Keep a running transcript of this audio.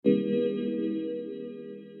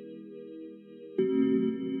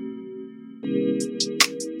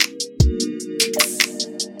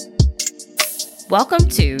Welcome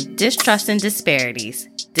to Distrust and Disparities,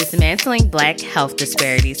 Dismantling Black Health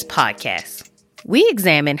Disparities podcast. We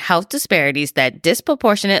examine health disparities that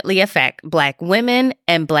disproportionately affect Black women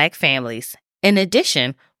and Black families. In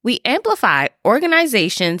addition, we amplify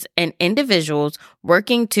organizations and individuals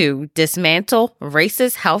working to dismantle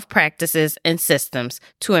racist health practices and systems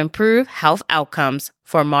to improve health outcomes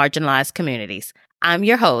for marginalized communities. I'm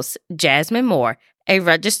your host, Jasmine Moore, a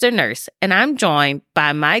registered nurse, and I'm joined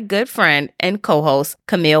by my good friend and co-host,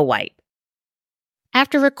 Camille White.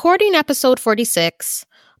 After recording episode 46,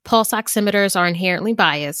 Pulse Oximeters Are Inherently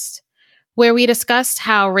Biased, where we discussed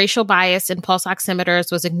how racial bias in pulse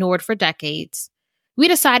oximeters was ignored for decades, we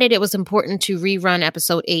decided it was important to rerun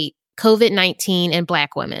episode 8, COVID-19 and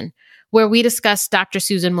Black Women, where we discussed Dr.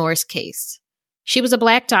 Susan Moore's case. She was a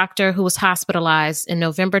Black doctor who was hospitalized in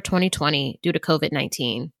November 2020 due to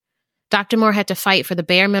COVID-19. Dr. Moore had to fight for the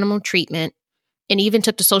bare minimum treatment and even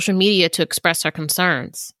took to social media to express her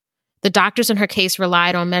concerns. The doctors in her case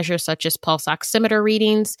relied on measures such as pulse oximeter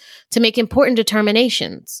readings to make important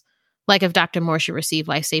determinations, like if Dr. Moore should receive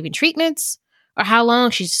life-saving treatments or how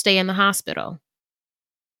long she should stay in the hospital.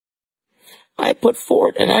 I put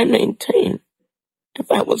forward and I maintain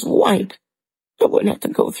if I was white, I wouldn't have to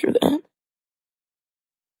go through that.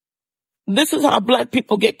 This is how Black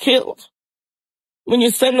people get killed. When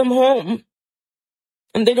you send them home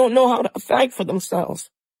and they don't know how to fight for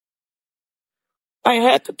themselves. I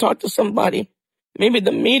had to talk to somebody, maybe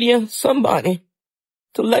the media, somebody,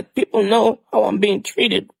 to let people know how I'm being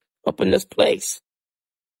treated up in this place.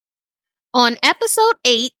 On episode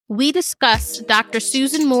 8, we discussed Dr.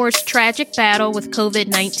 Susan Moore's tragic battle with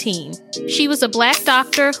COVID-19. She was a Black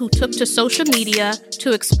doctor who took to social media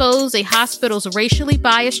to expose a hospital's racially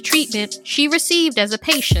biased treatment she received as a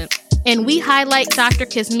patient. And we highlight Dr.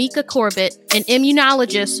 Kismika Corbett, an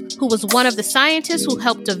immunologist who was one of the scientists who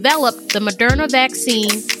helped develop the Moderna vaccine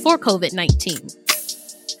for COVID-19.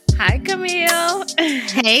 Hi, Camille.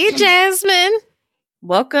 Hey, Jasmine.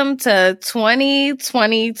 Welcome to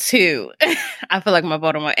 2022. I feel like my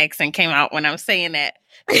Baltimore accent came out when I was saying that.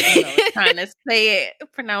 I was trying to say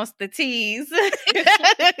it, pronounce the T's.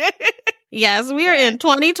 Yes, we are in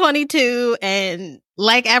 2022, and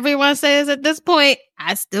like everyone says at this point,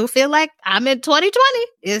 I still feel like I'm in 2020.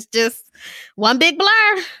 It's just one big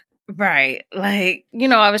blur. Right. Like,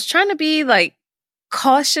 I was trying to be like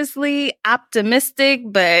cautiously optimistic,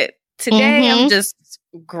 but today I'm just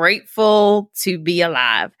grateful to be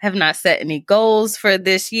alive. Have not set any goals for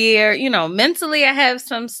this year. Mentally I have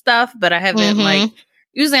some stuff, but I haven't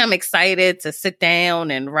usually I'm excited to sit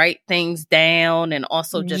down and write things down and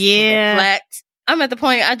also just to reflect. I'm at the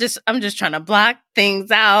point I'm just trying to block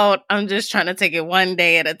things out. I'm just trying to take it one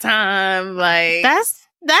day at a time. Like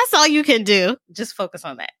that's all you can do. Just focus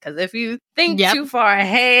on that. Because if you think too far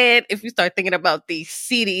ahead, if you start thinking about these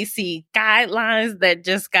CDC guidelines that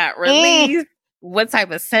just got released, what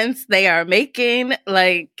type of sense they are making,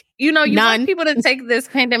 you want people to take this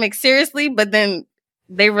pandemic seriously, but then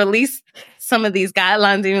they release some of these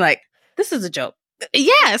guidelines and you're like, this is a joke.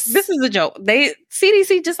 Yes. This is a joke.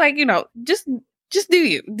 CDC just do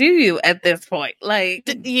you at this point.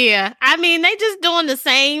 Yeah. I mean, they just doing the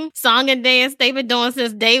same song and dance they've been doing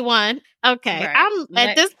since day one. Okay. Right. I'm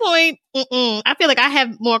at this point, I feel like I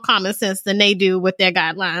have more common sense than they do with their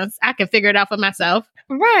guidelines. I can figure it out for myself.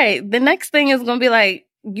 Right. The next thing is going to be like,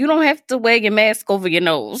 you don't have to wear your mask over your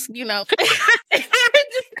nose, Just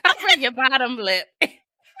cover your bottom lip.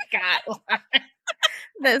 God,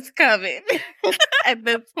 that's COVID at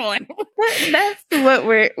this point. That's what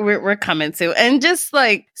we're coming to. And just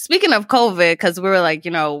speaking of COVID, because we were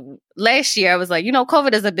last year I was like,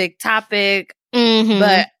 COVID is a big topic,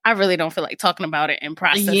 but I really don't feel like talking about it and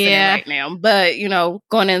processing it right now. But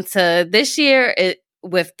going into this year,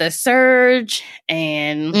 with the surge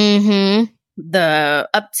and the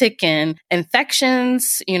uptick in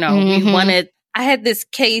infections, I had this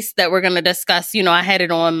case that we're going to discuss. I had it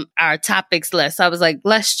on our topics list. I was like,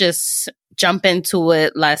 let's just jump into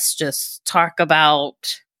it. Let's just talk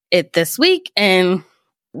about it this week. And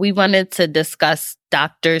we wanted to discuss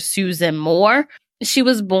Dr. Susan Moore. She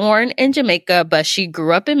was born in Jamaica, but she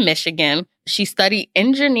grew up in Michigan. She studied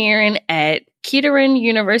engineering at Kettering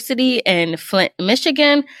University in Flint,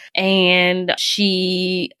 Michigan, and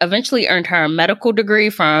she eventually earned her medical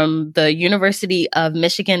degree from the University of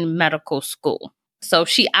Michigan Medical School. So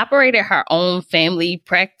she operated her own family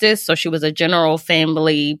practice, so she was a general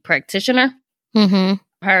family practitioner.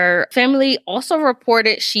 Her family also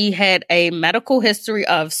reported she had a medical history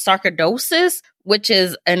of sarcoidosis, which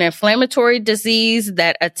is an inflammatory disease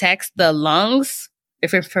that attacks the lungs.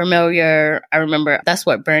 If you're familiar, I remember that's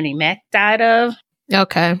what Bernie Mac died of.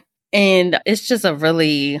 Okay. And it's just a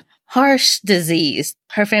really harsh disease.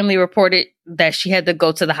 Her family reported that she had to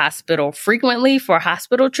go to the hospital frequently for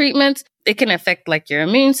hospital treatments. It can affect like your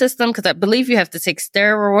immune system because I believe you have to take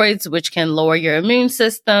steroids, which can lower your immune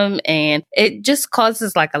system. And it just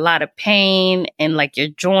causes like a lot of pain in like your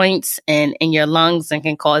joints and in your lungs and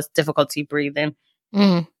can cause difficulty breathing.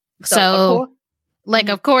 So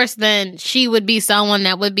of course, then she would be someone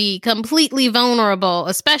that would be completely vulnerable,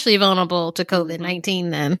 especially vulnerable to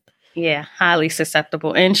COVID-19 then. Yeah, highly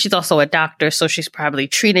susceptible. And she's also a doctor, so she's probably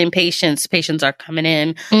treating patients. Patients are coming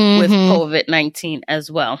in with COVID-19 as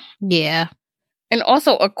well. Yeah. And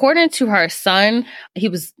also, according to her son, he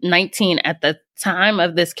was 19 at the time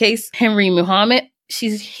of this case, Henry Muhammad,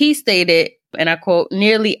 he stated, and I quote,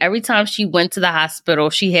 nearly every time she went to the hospital,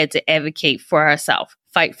 she had to advocate for herself,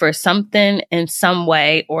 fight for something in some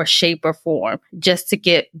way or shape or form, just to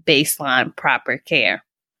get baseline proper care.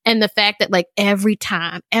 And the fact that like every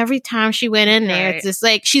time she went in there, it's just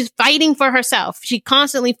like she's fighting for herself. She's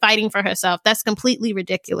constantly fighting for herself. That's completely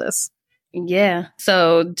ridiculous. Yeah.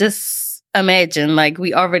 So just imagine, like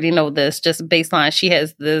we already know this, just baseline. She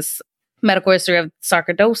has this medical history of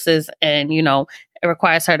sarcoidosis and, you know, it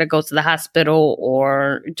requires her to go to the hospital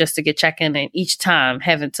or just to get checked in and each time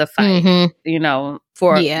having to fight, you know,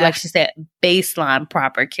 for, like she said, baseline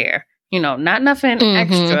proper care, you know, not nothing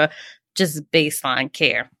extra. Just baseline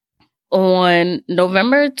care. On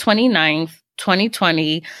November 29th,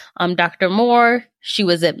 2020, Dr. Moore, she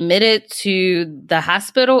was admitted to the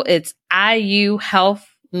hospital. It's IU Health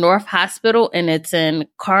North Hospital, and it's in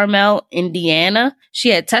Carmel, Indiana. She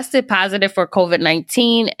had tested positive for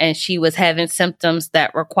COVID-19, and she was having symptoms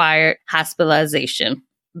that required hospitalization.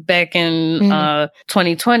 Back in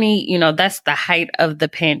 2020, you know, that's the height of the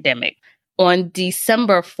pandemic. On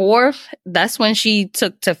December 4th, that's when she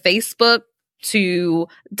took to Facebook to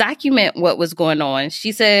document what was going on.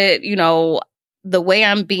 She said, you know, the way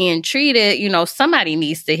I'm being treated, you know, somebody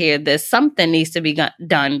needs to hear this. Something needs to be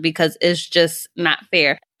done because it's just not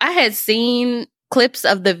fair. I had seen clips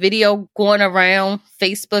of the video going around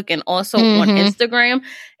Facebook and also on Instagram.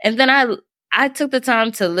 And then I took the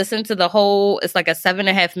time to listen to the whole, it's like a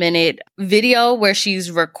 7.5 minute video where she's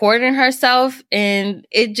recording herself. And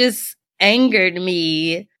it just angered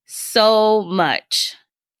me so much.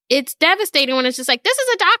 It's devastating when it's just like, this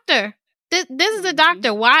is a doctor. This is a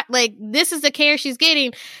doctor. Why? Like, this is the care she's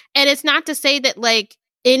getting. And it's not to say that like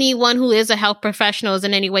anyone who is a health professional is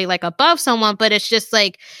in any way like above someone, but it's just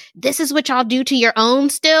like, this is what y'all do to your own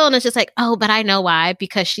still. And it's just like, oh, but I know why,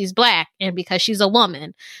 because she's Black and because she's a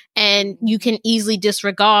woman. And you can easily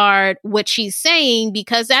disregard what she's saying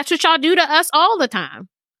because that's what y'all do to us all the time.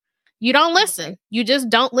 You don't listen. You just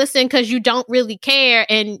don't listen because you don't really care.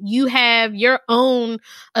 And you have your own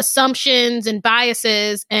assumptions and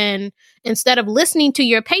biases. And instead of listening to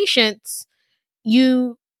your patients,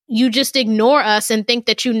 you just ignore us and think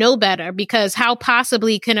that you know better, because how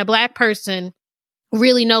possibly can a Black person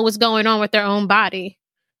really know what's going on with their own body?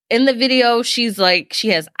 In the video, she's like, she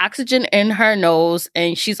has oxygen in her nose.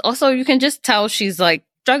 And she's also, you can just tell she's like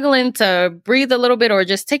struggling to breathe a little bit or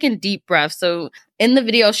just taking deep breaths. So in the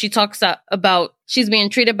video, she talks about she's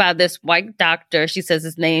being treated by this white doctor. She says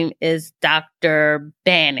his name is Dr.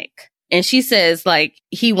 Bannock. And she says, like,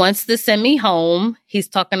 he wants to send me home. He's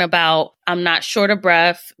talking about, I'm not short of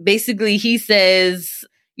breath. Basically, he says,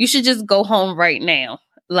 you should just go home right now.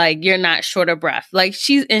 Like, you're not short of breath. Like,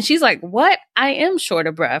 she's like, what? I am short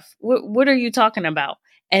of breath. What are you talking about?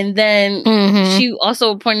 And then she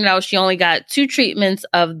also pointed out she only got 2 treatments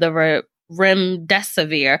of the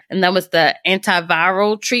remdesivir, and that was the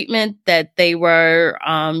antiviral treatment that they were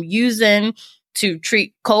using to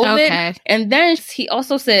treat COVID. Okay. And then he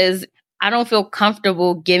also says, I don't feel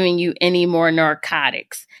comfortable giving you any more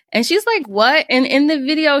narcotics. And she's like, what? And in the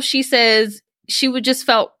video, she says she would just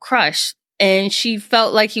felt crushed and she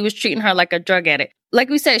felt like he was treating her like a drug addict. Like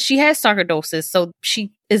we said, she has sarcoidosis, so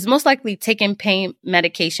she is most likely taking pain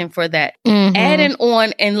medication for that. Adding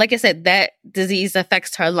on, and like I said, that disease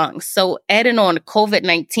affects her lungs. So adding on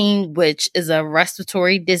COVID-19, which is a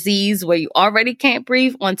respiratory disease where you already can't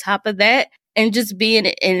breathe on top of that, and just being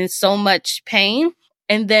in so much pain.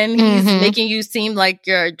 And then he's making you seem like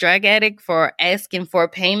you're a drug addict for asking for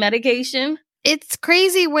pain medication. It's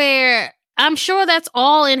crazy where I'm sure that's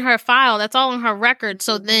all in her file. That's all in her record.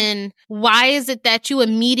 So then why is it that you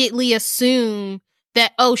immediately assume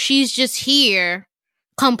that, oh, she's just here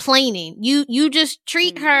complaining. You just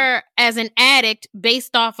treat her as an addict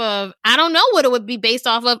based off of, I don't know what it would be based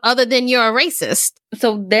off of other than you're a racist.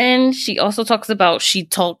 So then she also talks about she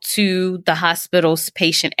talked to the hospital's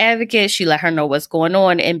patient advocate. She let her know what's going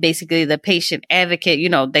on. And basically the patient advocate,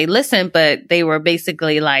 they listened, but they were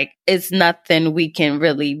basically like, it's nothing we can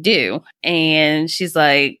really do. And she's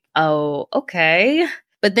like, oh, okay.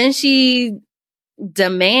 But then she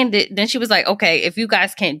was like, okay, if you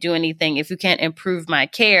guys can't do anything, if you can't improve my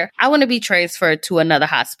care, I want to be transferred to another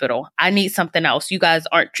hospital. I need something else. You guys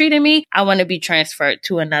aren't treating me. I want to be transferred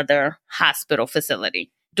to another hospital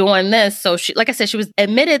facility. Doing this, so she, like I said, she was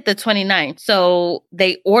admitted the 29th. So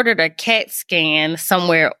they ordered a CAT scan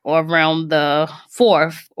somewhere around the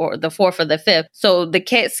 4th or the 4th or the 5th. So the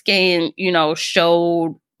CAT scan,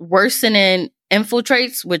 showed worsening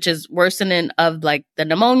infiltrates, which is worsening of like the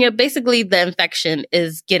pneumonia. Basically, the infection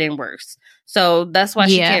is getting worse. So that's why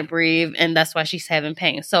she can't breathe, and that's why she's having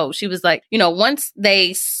pain. So she was like, once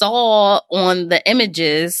they saw on the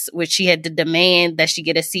images, which she had to demand that she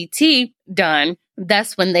get a CT done,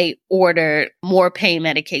 that's when they ordered more pain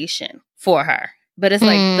medication for her. But it's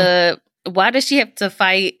like why does she have to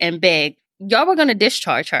fight and beg? Y'all were going to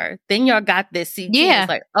discharge her. Then y'all got this CT. Yeah. It's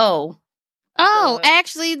like,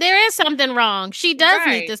 actually, there is something wrong. She does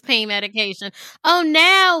need this pain medication. Oh,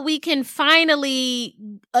 now we can finally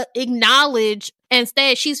acknowledge,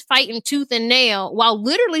 instead she's fighting tooth and nail while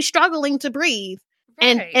literally struggling to breathe.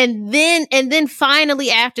 Right. And then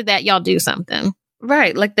finally after that, y'all do something.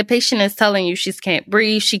 Right. Like the patient is telling you she can't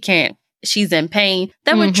breathe. She's in pain.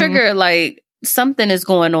 That would trigger like something is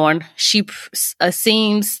going on. She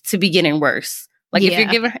seems to be getting worse. Like if you're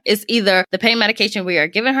giving her, it's either the pain medication we are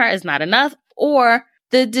giving her is not enough, or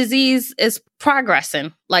the disease is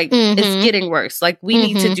progressing. Like it's getting worse. Like we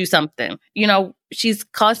need to do something. She's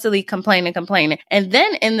constantly complaining. And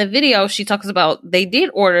then in the video, she talks about they did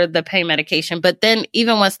order the pain medication, but then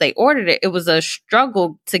even once they ordered it, it was a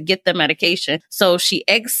struggle to get the medication. So she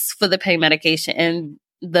asked for the pain medication, and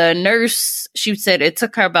the nurse, she said it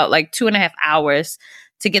took her about like 2.5 hours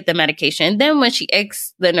to get the medication. And then when she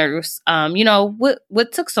asked the nurse,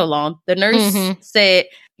 what took so long? The nurse said,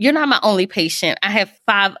 you're not my only patient. I have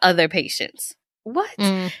 5 other patients. What?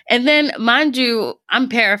 And then, mind you, I'm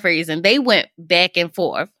paraphrasing. They went back and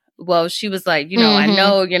forth. Well, she was like, I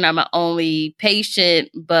know you're not my only patient,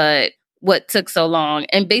 but what took so long?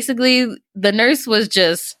 And basically, the nurse was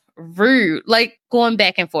just rude, like going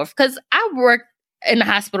back and forth. Because I worked in the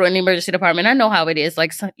hospital, in the emergency department. I know how it is.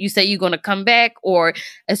 Like you say you're going to come back, or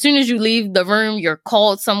as soon as you leave the room, you're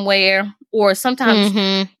called somewhere, or sometimes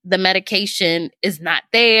the medication is not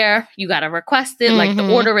there. You got to request it. Like the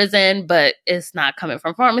order is in, but it's not coming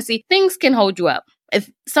from pharmacy. Things can hold you up. If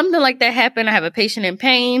something like that happened, I have a patient in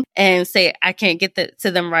pain and say I can't get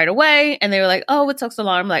to them right away, and they were like, oh, it took so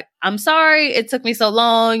long. I'm like, I'm sorry, it took me so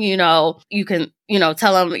long. You can,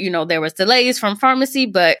 tell them, there was delays from pharmacy,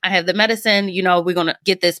 but I have the medicine. We're going to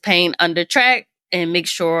get this pain under track and make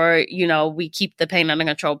sure, we keep the pain under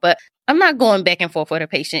control. But I'm not going back and forth with a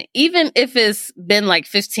patient, even if it's been like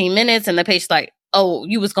 15 minutes and the patient's like, oh,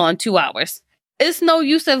 you was gone 2 hours. It's no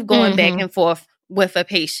use of going back and forth with a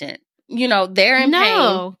patient. They're in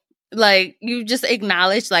pain. Like, you just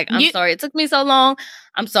acknowledge, like, I'm sorry it took me so long.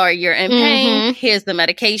 I'm sorry you're in pain. Here's the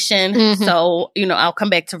medication. So, I'll come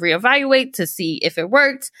back to reevaluate to see if it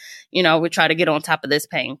worked. We try to get on top of this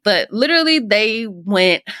pain. But literally, they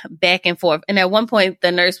went back and forth. And at one point,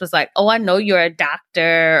 the nurse was like, oh, I know you're a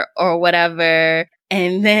doctor or whatever.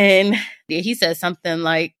 And then he said something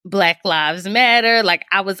like, Black Lives Matter. Like,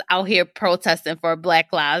 I was out here protesting for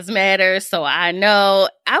Black Lives Matter. So I know.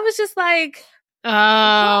 I was just like,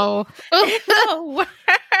 oh,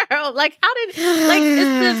 world. Like, how did, like,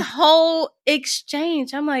 it's this whole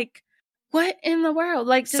exchange. I'm like, what in the world?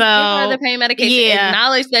 Like, just give her the pain medication,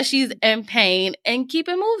 acknowledge that she's in pain, and keep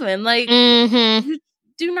it moving. Like, you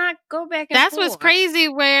do not go back and That's forth. What's crazy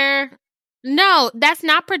where... No, that's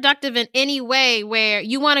not productive in any way, where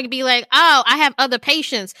you want to be like, oh, I have other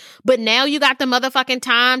patients, but now you got the motherfucking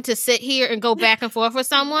time to sit here and go back and forth with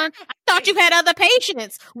someone. I thought you had other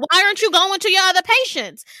patients. Why aren't you going to your other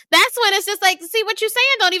patients? That's when it's just like, see, what you're saying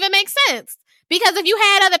don't even make sense. Because if you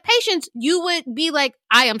had other patients, you would be like,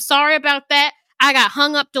 I am sorry about that. I got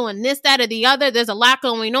hung up doing this, that, or the other. There's a lot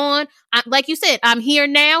going on. Like you said, I'm here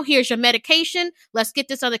now. Here's your medication. Let's get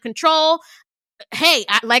this under control. Hey,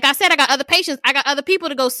 like I said, I got other patients. I got other people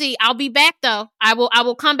to go see. I'll be back though. I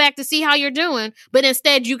will come back to see how you're doing. But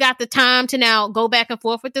instead, you got the time to now go back and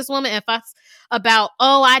forth with this woman and fuss about,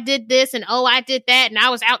 oh, I did this and oh, I did that, and I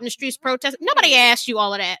was out in the streets protesting. Nobody asked you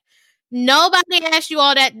all of that. Nobody asked you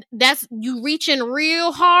all that. That's you reaching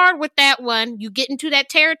real hard with that one. You get into that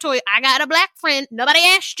territory. I got a black friend. Nobody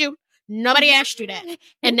asked you. Nobody asked you that.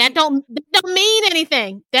 And that don't mean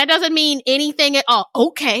anything. That doesn't mean anything at all.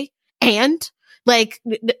 Okay. And like,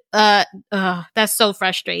 that's so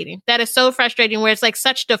frustrating. That is so frustrating where it's like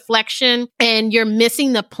such deflection and you're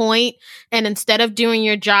missing the point. And instead of doing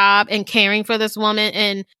your job and caring for this woman,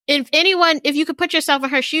 and if you could put yourself in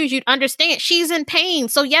her shoes, you'd understand she's in pain.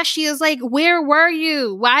 So yes, she is like, where were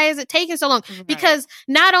you? Why is it taking so long? Right. Because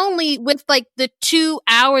not only with like the 2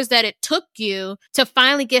 hours that it took you to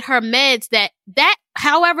finally get her meds, that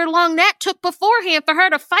however long that took beforehand for her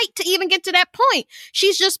to fight to even get to that point.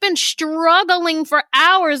 She's just been struggling for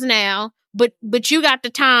hours now, but you got the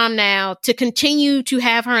time now to continue to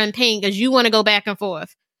have her in pain because you want to go back and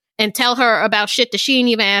forth and tell her about shit that she didn't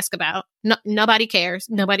even ask about. No, nobody cares.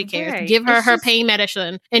 Nobody cares. Right. Give her pain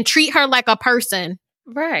medicine and treat her like a person.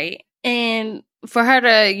 Right. And for her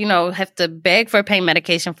to, have to beg for pain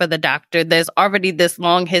medication for the doctor, there's already this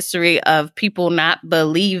long history of people not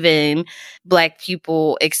believing Black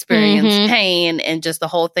people experience pain and just the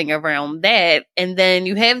whole thing around that. And then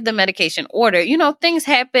you have the medication order. Things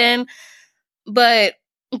happen, but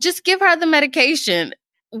just give her the medication.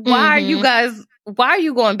 Why are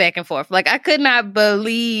you going back and forth? Like, I could not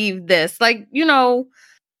believe this. Like,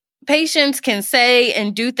 patients can say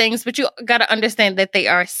and do things, but you got to understand that they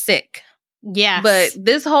are sick. Yes. But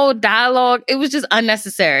this whole dialogue, it was just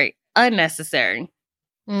unnecessary.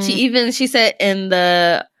 She said in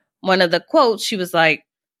one of the quotes, she was like,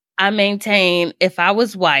 I maintain if I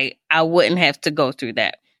was white, I wouldn't have to go through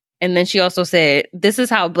that. And then she also said, this is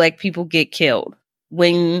how Black people get killed,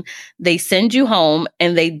 when they send you home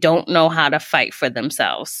and they don't know how to fight for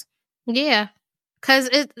themselves. Yeah. Because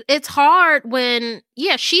it's hard when,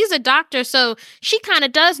 she's a doctor, so she kind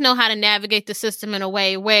of does know how to navigate the system in a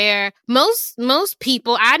way where most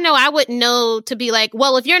people, I know I wouldn't know to be like,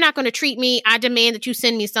 well, if you're not going to treat me, I demand that you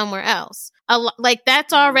send me somewhere else. Like,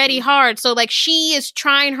 that's already hard. So, like, she is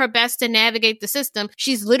trying her best to navigate the system.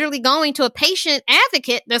 She's literally going to a patient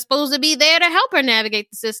advocate that's supposed to be there to help her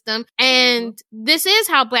navigate the system. And this is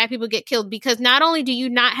how Black people get killed, because not only do you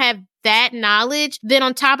not have that knowledge, then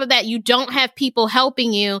on top of that, you don't have people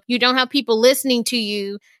helping you. You don't have people listening to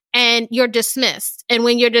you, and you're dismissed. And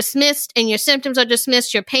when you're dismissed and your symptoms are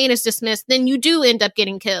dismissed, your pain is dismissed, then you do end up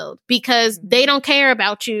getting killed because they don't care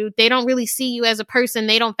about you. They don't really see you as a person.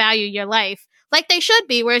 They don't value your life like they should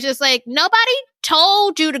be, where it's just like, nobody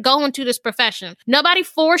told you to go into this profession. Nobody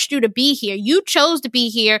forced you to be here. You chose to be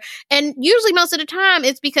here. And usually most of the time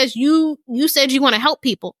it's because you said you want to help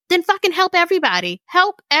people. Then fucking help everybody.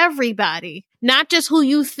 Help everybody. Not just who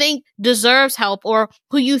you think deserves help or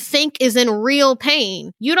who you think is in real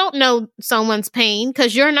pain. You don't know someone's pain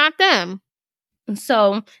because you're not them.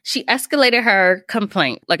 So she escalated her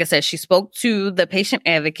complaint. Like I said, she spoke to the patient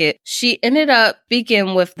advocate. She ended up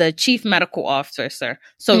speaking with the chief medical officer.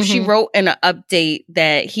 So she wrote in an update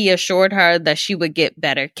that he assured her that she would get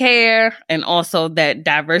better care and also that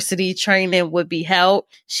diversity training would be held.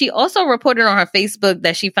 She also reported on her Facebook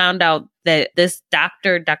that she found out that this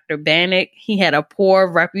doctor, Dr. Bannock, he had a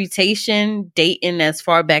poor reputation dating as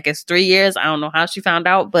far back as 3 years. I don't know how she found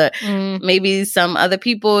out, but maybe some other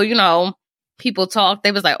people, people talk.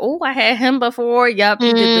 They was like, oh, I had him before. Yup,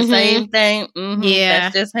 he did the same thing. Yeah.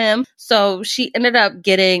 That's just him. So she ended up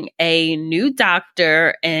getting a new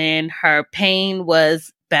doctor and her pain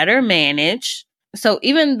was better managed. So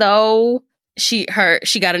even though she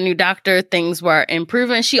got a new doctor, things were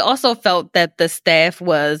improving, she also felt that the staff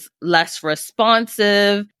was less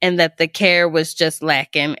responsive and that the care was just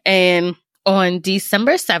lacking. And on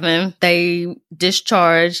December 7th, they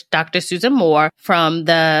discharged Dr. Susan Moore from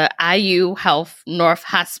the IU Health North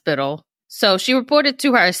Hospital. So she reported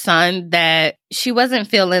to her son that she wasn't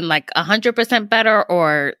feeling like 100% better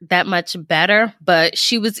or that much better, but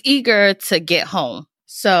she was eager to get home.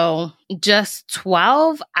 So just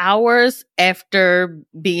 12 hours after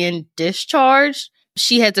being discharged,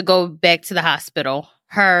 she had to go back to the hospital.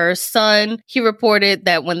 Her son, he reported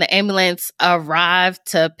that when the ambulance arrived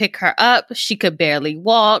to pick her up, she could barely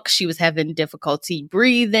walk. She was having difficulty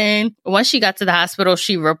breathing. Once she got to the hospital,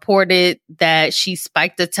 she reported that she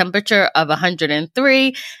spiked a temperature of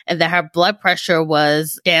 103 and that her blood pressure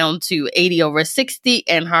was down to 80/60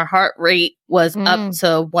 and her heart rate was up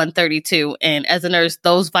to 132. And as a nurse,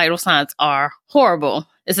 those vital signs are horrible.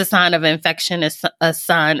 It's a sign of infection. It's a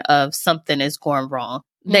sign of something is going wrong.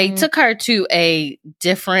 They took her to a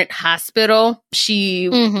different hospital. She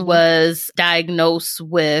was diagnosed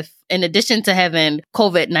with, in addition to having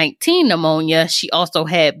COVID-19 pneumonia, she also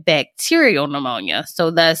had bacterial pneumonia.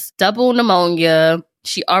 So that's double pneumonia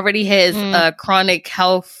She already has a chronic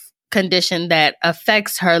health condition that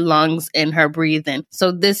affects her lungs and her breathing.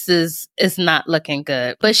 So this is not looking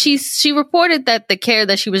good. But she reported that the care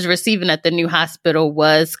that she was receiving at the new hospital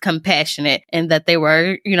was compassionate and that they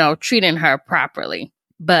were, treating her properly.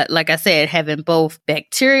 But like I said, having both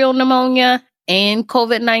bacterial pneumonia and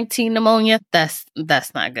COVID-19 pneumonia, that's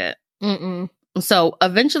not good. So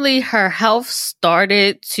eventually her health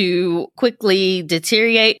started to quickly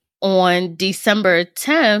deteriorate. On December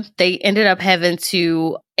 10th, they ended up having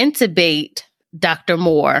to intubate Dr.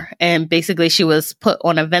 Moore, and basically she was put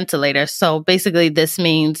on a ventilator. So basically this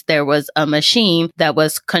means there was a machine that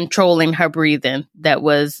was controlling her breathing, that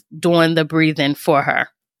was doing the breathing for her.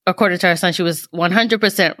 According to her son, she was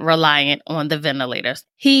 100% reliant on the ventilators.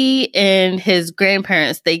 He and his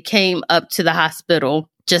grandparents, they came up to the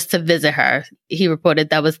hospital just to visit her. He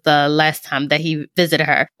reported that was the last time that he visited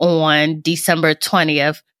her. On December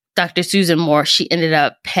 20th, Dr. Susan Moore, she ended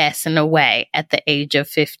up passing away at the age of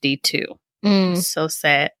 52. So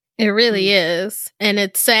sad. It really is. And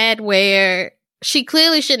it's sad where she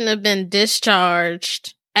clearly shouldn't have been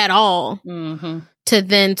discharged at all to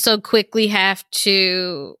then so quickly have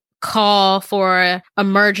to call for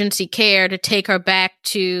emergency care to take her back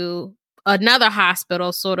to another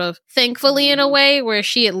hospital, sort of thankfully in a way where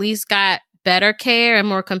she at least got better care and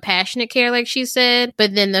more compassionate care, like she said.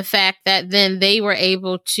 But then the fact that then they were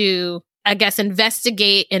able to, I guess,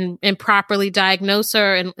 investigate and properly diagnose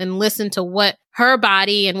her and listen to what her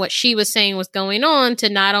body and what she was saying was going on, to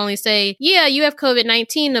not only say, yeah, you have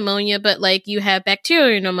COVID-19 pneumonia, but like you have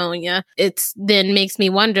bacterial pneumonia. It's then makes me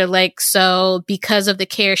wonder, like, so because of the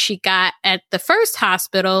care she got at the first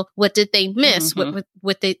hospital, what did they miss?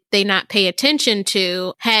 What did they not pay attention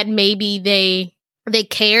to? Had maybe they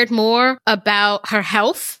cared more about her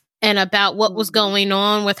health and about what was going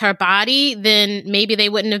on with her body, then maybe they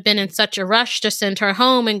wouldn't have been in such a rush to send her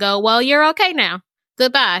home and go, well, you're okay now.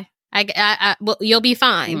 Goodbye. Well, you'll be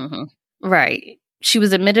fine. Right. She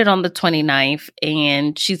was admitted on the 29th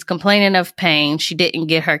and she's complaining of pain. She didn't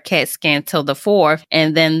get her CAT scan till the 4th.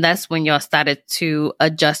 And then that's when y'all started to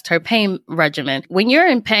adjust her pain regimen. When you're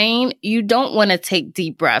in pain, you don't want to take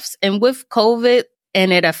deep breaths. And with COVID,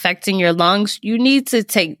 and it affecting your lungs, you need to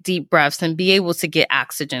take deep breaths and be able to get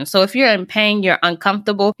oxygen. So if you're in pain, you're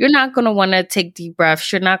uncomfortable, you're not going to want to take deep breaths.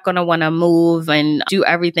 You're not going to want to move and do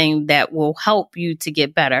everything that will help you to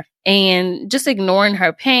get better. And just ignoring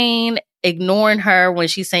her pain, ignoring her when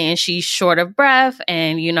she's saying she's short of breath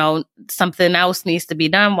and, something else needs to be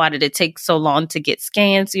done. Why did it take so long to get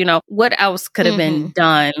scans? What else could have been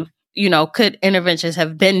done? Could interventions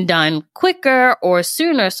have been done quicker or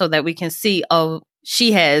sooner so that we can see,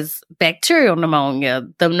 she has bacterial pneumonia.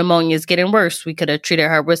 The pneumonia is getting worse. We could have treated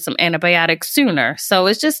her with some antibiotics sooner. So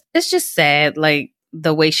it's just sad, like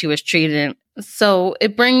the way she was treated. So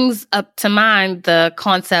it brings up to mind the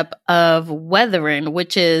concept of weathering,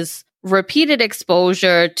 which is repeated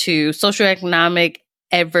exposure to socioeconomic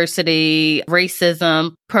adversity,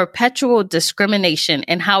 racism, perpetual discrimination,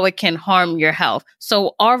 and how it can harm your health.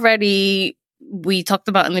 So already we talked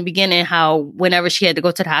about in the beginning how whenever she had to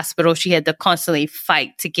go to the hospital, she had to constantly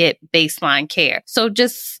fight to get baseline care. So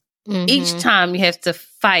just each time you have to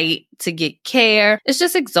fight to get care, it's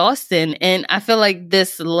just exhausting. And I feel like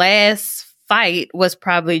this last fight was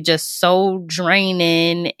probably just so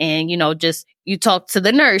draining. And, just you talk to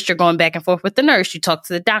the nurse, you're going back and forth with the nurse. You talk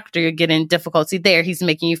to the doctor, you're getting difficulty there. He's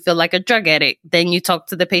making you feel like a drug addict. Then you talk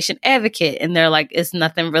to the patient advocate and they're like, it's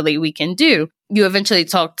nothing really we can do. You eventually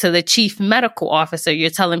talk to the chief medical officer.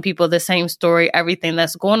 You're telling people the same story, everything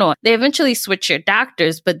that's going on. They eventually switch your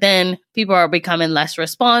doctors, but then people are becoming less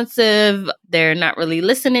responsive. They're not really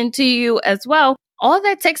listening to you as well. All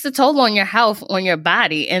that takes a toll on your health, on your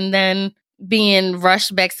body. And then being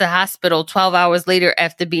rushed back to the hospital 12 hours later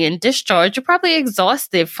after being discharged, you're probably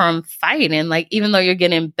exhausted from fighting. Like, even though you're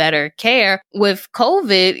getting better care with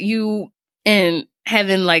COVID, and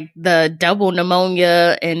having like the double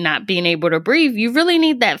pneumonia and not being able to breathe, you really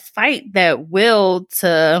need that fight, that will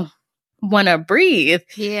to want to breathe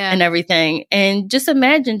and everything. And just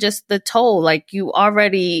imagine just the toll, like you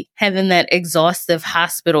already having that exhaustive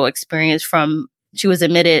hospital experience from she was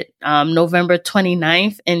admitted November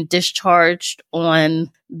 29th and discharged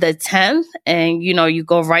on the 10th. And, you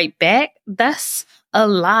go right back. That's a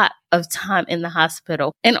lot of time in the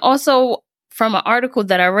hospital. And also from an article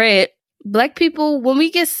that I read, Black people, when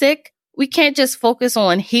we get sick, we can't just focus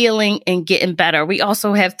on healing and getting better. We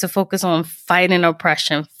also have to focus on fighting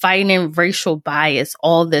oppression, fighting racial bias,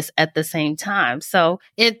 all this at the same time. So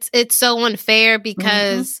it's so unfair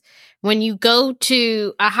because when you go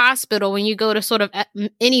to a hospital, when you go to sort of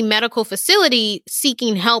any medical facility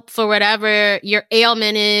seeking help for whatever your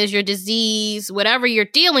ailment is, your disease, whatever you're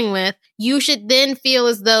dealing with, you should then feel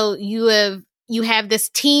as though you have this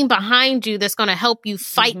team behind you that's going to help you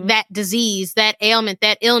fight that disease, that ailment,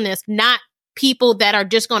 that illness, not people that are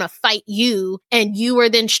just going to fight you. And you are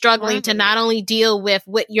then struggling to not only deal with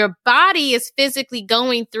what your body is physically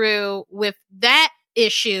going through with that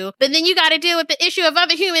issue, but then you got to deal with the issue of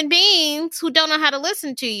other human beings who don't know how to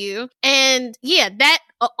listen to you. And yeah, that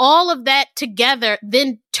all of that together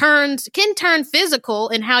then can turn physical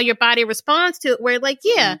in how your body responds to it, where like,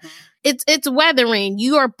 yeah, it's weathering.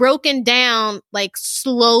 You are broken down like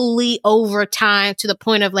slowly over time to the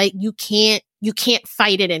point of like, you can't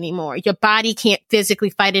fight it anymore. Your body can't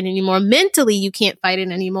physically fight it anymore. Mentally, you can't fight it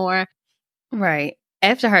anymore. Right.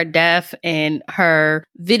 After her death and her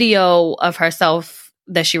video of herself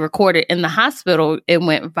that she recorded in the hospital, it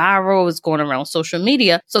went viral. It was going around social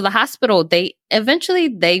media. So the hospital, they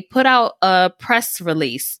put out a press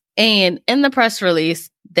release. And in the press release,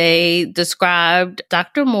 they described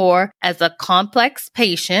Dr. Moore as a complex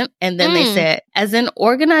patient. And then they said, as an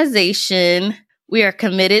organization, we are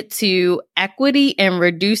committed to equity and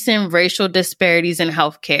reducing racial disparities in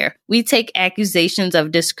healthcare. We take accusations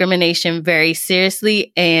of discrimination very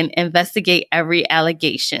seriously and investigate every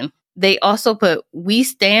allegation. They also put, we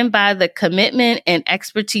stand by the commitment and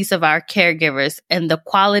expertise of our caregivers and the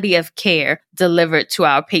quality of care delivered to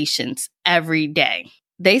our patients every day.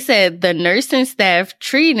 They said the nursing staff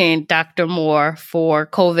treating Dr. Moore for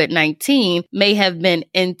COVID-19 may have been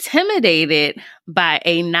intimidated by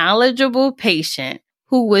a knowledgeable patient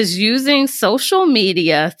who was using social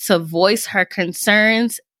media to voice her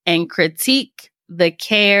concerns and critique the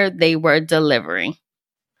care they were delivering.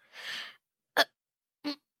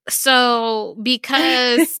 So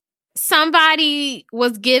because somebody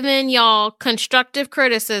was giving y'all constructive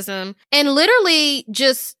criticism and literally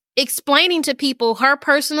just explaining to people her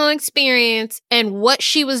personal experience and what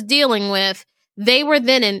she was dealing with, they were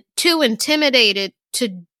then too intimidated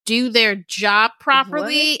to do their job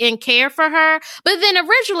properly and care for her. But then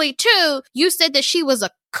originally, too, you said that she was a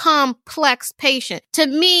complex patient. To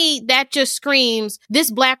me, that just screams,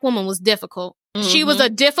 this Black woman was difficult. She was a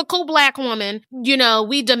difficult Black woman. You know,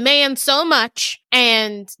 we demand so much.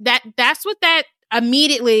 And that's what that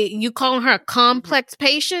immediately, you calling her a complex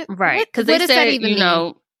patient? Right. Because they said, you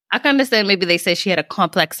know, I can understand maybe they say she had a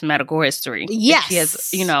complex medical history. Yes. She has,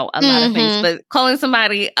 you know, a lot of things. But calling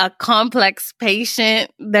somebody a complex patient,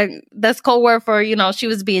 that's code word for, you know, she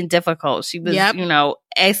was being difficult. She was, you know,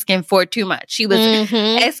 asking for too much. She was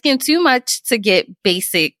asking too much to get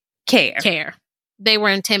basic care. They were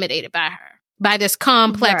intimidated by her, by this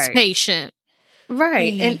complex patient.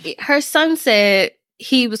 Right. And her son said,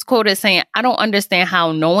 he was quoted saying, I don't understand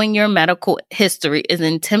how knowing your medical history is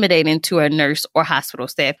intimidating to a nurse or hospital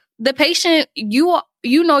staff. The patient, you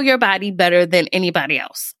know your body better than anybody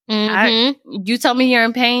else. You tell me you're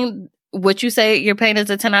in pain. What you say your pain is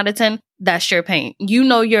a 10 out of 10, that's your pain. You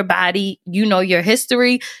know your body. You know your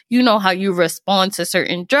history. You know how you respond to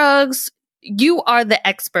certain drugs. You are the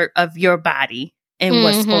expert of your body and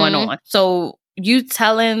what's going on. So you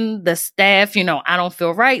telling the staff, you know, I don't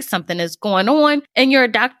feel right, something is going on, and you're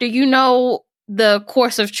a doctor, you know the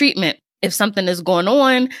course of treatment. If something is going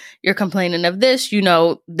on, you're complaining of this, you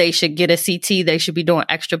know, they should get a CT, they should be doing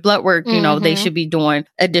extra blood work, you know, they should be doing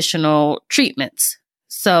additional treatments.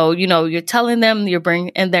 So, you know, you're telling them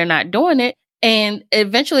and they're not doing it. And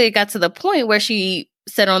eventually it got to the point where she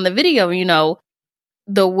said on the video, you know,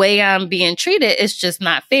 the way I'm being treated is just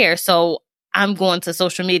not fair. So I'm going to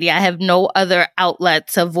social media. I have no other outlet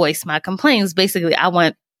to voice my complaints. Basically, I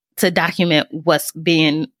want to document what's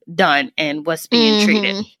being done and what's being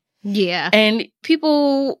treated. Yeah. And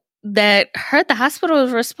people that heard the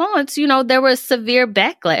hospital's response, you know, there was severe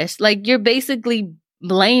backlash. Like, you're basically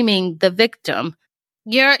blaming the victim.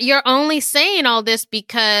 You're only saying all this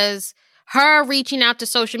because her reaching out to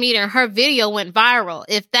social media and her video went viral.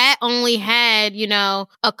 If that only had, you know,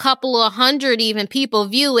 a couple of hundred even people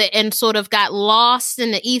view it and sort of got lost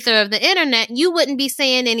in the ether of the internet, you wouldn't be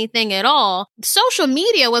saying anything at all. Social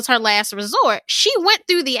media was her last resort. She went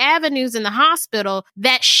through the avenues in the hospital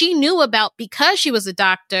that she knew about because she was a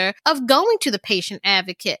doctor, of going to the patient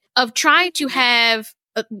advocate, of trying to have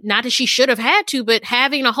not that she should have had to, but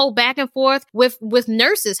having a whole back and forth with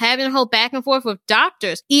nurses, having a whole back and forth with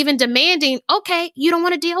doctors, even demanding, okay, you don't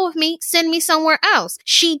want to deal with me, send me somewhere else.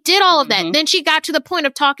 She did all of that. Then she got to the point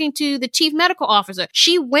of talking to the chief medical officer.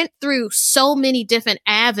 She went through so many different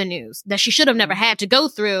avenues that she should have never had to go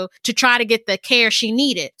through to try to get the care she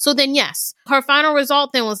needed. So then, yes, her final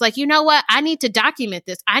result then was like, you know what? I need to document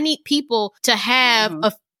this. I need people to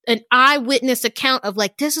have an eyewitness account of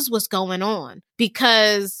like, this is what's going on.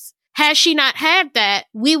 Because had she not had that,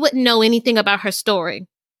 we wouldn't know anything about her story.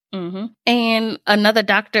 And another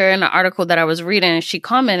doctor in an article that I was reading, she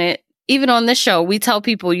commented, even on this show, we tell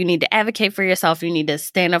people you need to advocate for yourself. You need to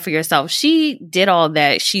stand up for yourself. She did all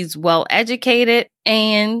that. She's well educated,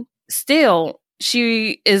 and still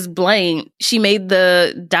she is blamed. She made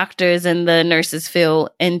the doctors and the nurses feel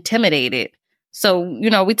intimidated. So,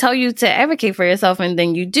 we tell you to advocate for yourself, and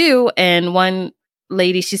then you do. And one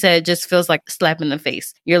lady, she said, it just feels like a slap in the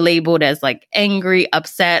face. You're labeled as like angry,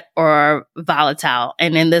 upset, or volatile.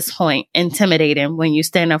 And in this point, intimidating. When you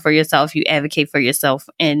stand up for yourself, you advocate for yourself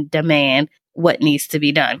and demand what needs to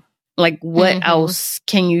be done. Like, what else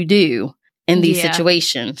can you do in these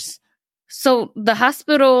situations? So the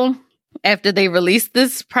hospital, after they released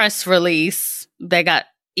this press release that got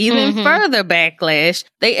even further backlash,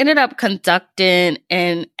 they ended up conducting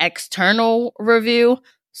an external review.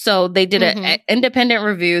 So they did an independent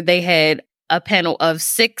review. They had a panel of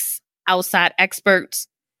 6 outside experts.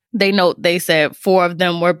 They said 4 of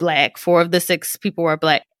them were Black. 4 of the 6 people were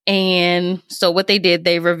Black. And so what they did,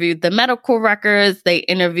 they reviewed the medical records. They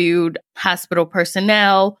interviewed hospital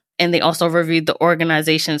personnel. And they also reviewed the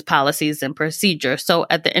organization's policies and procedures. So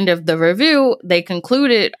at the end of the review, they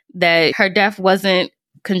concluded that her death wasn't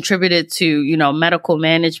contributed to, medical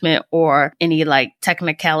management or any like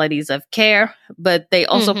technicalities of care. But they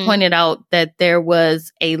also pointed out that there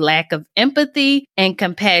was a lack of empathy and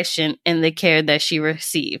compassion in the care that she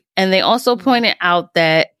received. And they also pointed out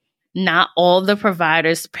that not all the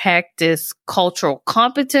providers practice cultural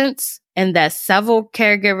competence, and that several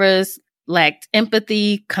caregivers lacked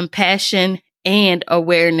empathy, compassion, and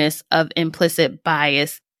awareness of implicit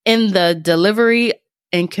bias in the delivery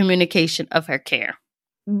and communication of her care.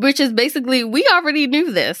 Which is basically, we already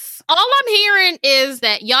knew this. All I'm hearing is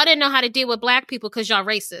that y'all didn't know how to deal with Black people because y'all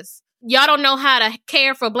racist. Y'all don't know how to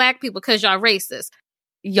care for Black people because y'all racist.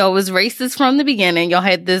 Y'all was racist from the beginning. Y'all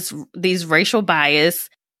had these racial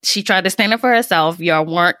bias. She tried to stand up for herself. Y'all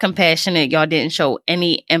weren't compassionate. Y'all didn't show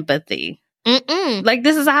any empathy. Like,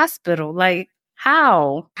 this is a hospital. Like,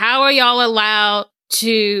 how? How are y'all allowed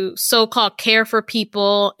to so-called care for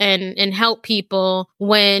people and help people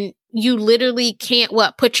when you literally can't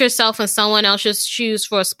put yourself in someone else's shoes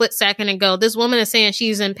for a split second and go, this woman is saying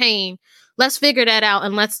she's in pain. Let's figure that out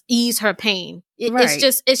and let's ease her pain.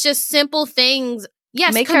 It's just simple things.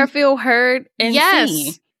 Yes. Make her feel heard and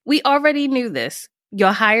seen. We already knew this.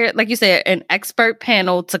 You'll hire, like you said, an expert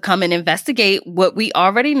panel to come and investigate what we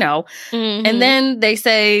already know. And then they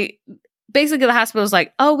say, basically the hospital's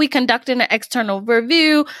like, oh, we conducted an external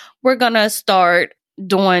review. We're going to start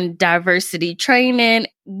doing diversity training.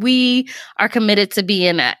 We are committed to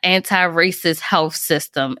being an anti-racist health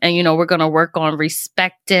system. And, we're going to work on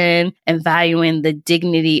respecting and valuing the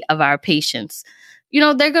dignity of our patients.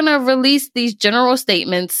 They're going to release these general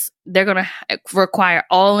statements. They're going to require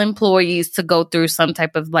all employees to go through some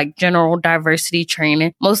type of like general diversity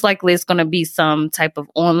training. Most likely it's going to be some type of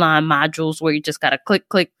online modules where you just got to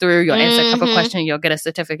click through. You'll answer a couple questions, you'll get a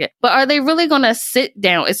certificate. But are they really going to sit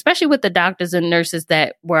down, especially with the doctors and nurses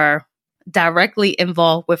that were directly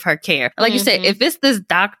involved with her care? Like you said, if it's this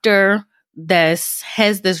doctor that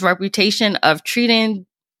has this reputation of treating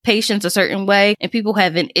patients a certain way and people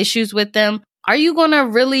having issues with them, are you going to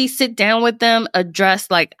really sit down with them,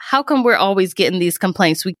 address, like, how come we're always getting these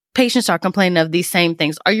complaints? Patients are complaining of these same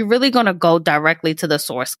things. Are you really going to go directly to the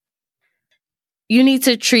source? You need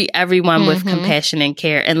to treat everyone with compassion and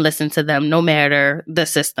care and listen to them no matter the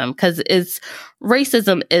system, because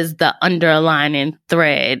racism is the underlining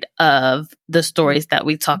thread of the stories that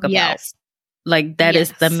we talk about. Like, that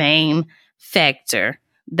is the main factor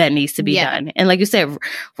that needs to be done. And like you said,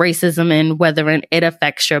 racism, and whether it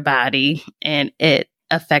affects your body and it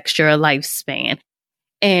affects your lifespan.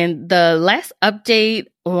 And the last update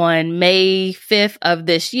on May 5th of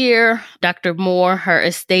this year, Dr. Moore, her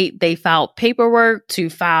estate, they filed paperwork to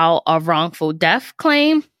file a wrongful death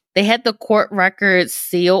claim. They had the court records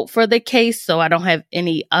sealed for the case, so I don't have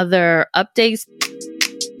any other updates.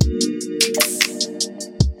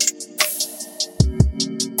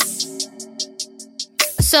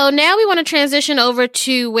 So now we want to transition over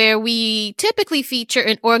to where we typically feature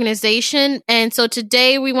an organization. And so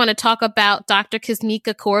today we want to talk about Dr.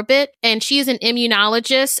 Kizzmekia Corbett, and she is an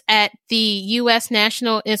immunologist at the U.S.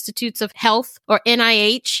 National Institutes of Health, or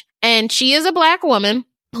NIH. And she is a Black woman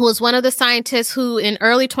who was one of the scientists who in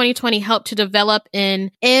early 2020 helped to develop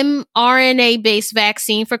an mRNA-based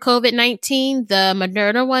vaccine for COVID-19, the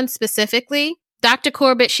Moderna one specifically. Dr.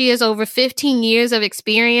 Corbett, she has over 15 years of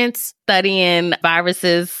experience studying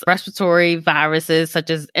viruses, respiratory viruses such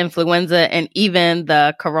as influenza and even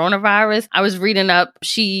the coronavirus. I was reading up,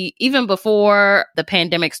 even before the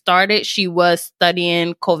pandemic started, she was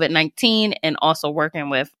studying COVID-19 and also working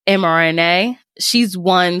with mRNA. She's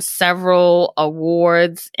won several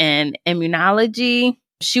awards in immunology.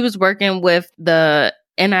 She was working with the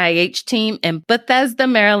NIH team in Bethesda,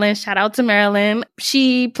 Maryland. Shout out to Maryland.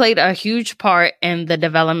 She played a huge part in the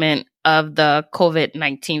development of the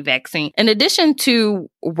COVID-19 vaccine. In addition to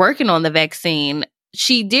working on the vaccine,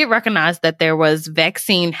 she did recognize that there was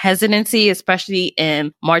vaccine hesitancy, especially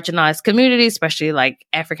in marginalized communities, especially like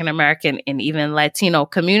African American and even Latino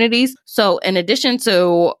communities. So in addition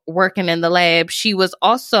to working in the lab, she was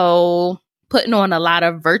also putting on a lot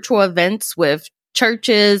of virtual events with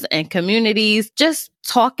churches and communities, just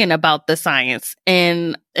talking about the science.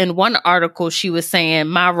 And in one article, she was saying,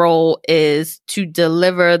 my role is to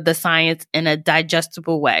deliver the science in a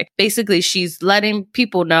digestible way. Basically, she's letting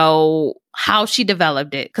people know how she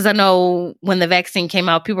developed it. Because I know when the vaccine came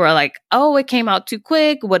out, people were like, oh, it came out too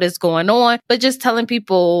quick. What is going on? But just telling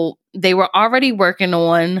people they were already working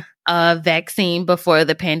on a vaccine before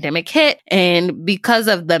the pandemic hit. And because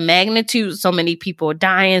of the magnitude, so many people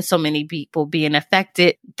dying, so many people being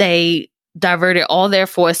affected, they diverted all their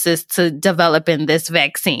forces to developing this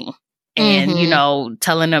vaccine. And,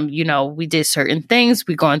 telling them, we did certain things.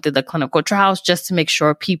 We're going through the clinical trials just to make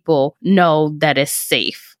sure people know that it's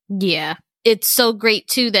safe. Yeah. It's so great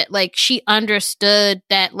too that like she understood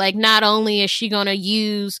that like not only is she going to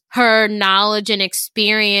use her knowledge and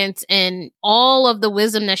experience and all of the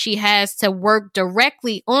wisdom that she has to work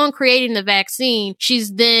directly on creating the vaccine,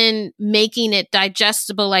 she's then making it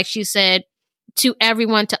digestible, like she said, to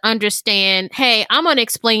everyone to understand, hey, I'm going to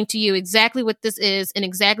explain to you exactly what this is and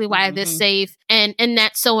exactly why this is safe. And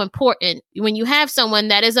that's so important. When you have someone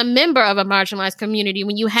that is a member of a marginalized community,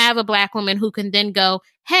 when you have a Black woman who can then go,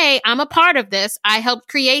 hey, I'm a part of this. I helped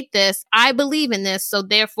create this. I believe in this. So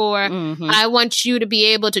therefore, I want you to be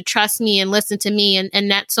able to trust me and listen to me. And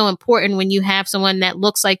that's so important when you have someone that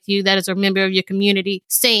looks like you, that is a member of your community,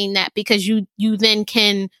 saying that, because you then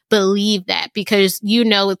can believe that, because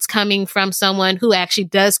it's coming from someone who actually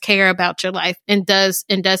does care about your life and does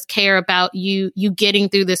care about you getting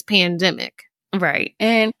through this pandemic. Right.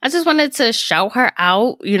 And I just wanted to shout her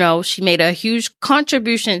out. She made a huge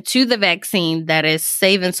contribution to the vaccine that is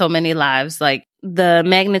saving so many lives. Like, the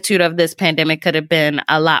magnitude of this pandemic could have been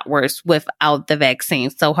a lot worse without the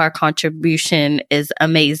vaccine. So her contribution is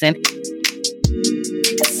amazing.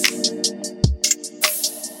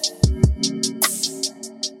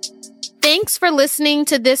 Thanks for listening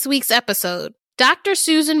to this week's episode. Dr.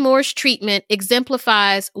 Susan Moore's treatment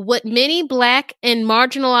exemplifies what many Black and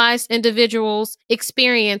marginalized individuals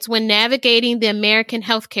experience when navigating the American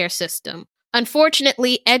healthcare system.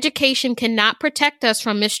 Unfortunately, education cannot protect us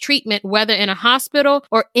from mistreatment, whether in a hospital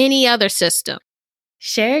or any other system.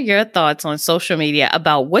 Share your thoughts on social media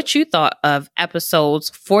about what you thought of episodes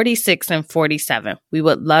 46 and 47. We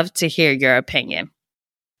would love to hear your opinion.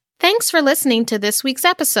 Thanks for listening to this week's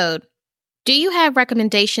episode. Do you have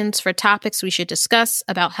recommendations for topics we should discuss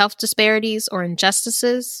about health disparities or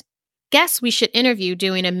injustices? Guests we should interview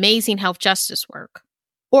doing amazing health justice work?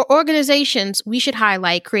 Or organizations we should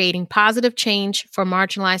highlight creating positive change for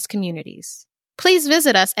marginalized communities? Please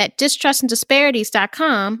visit us at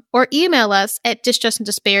distrustanddisparities.com or email us at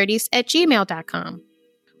distrustanddisparities@gmail.com.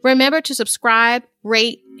 Remember to subscribe,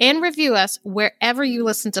 rate, and review us wherever you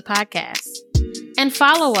listen to podcasts. And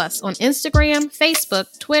follow us on Instagram,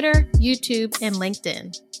 Facebook, Twitter, YouTube, and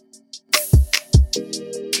LinkedIn.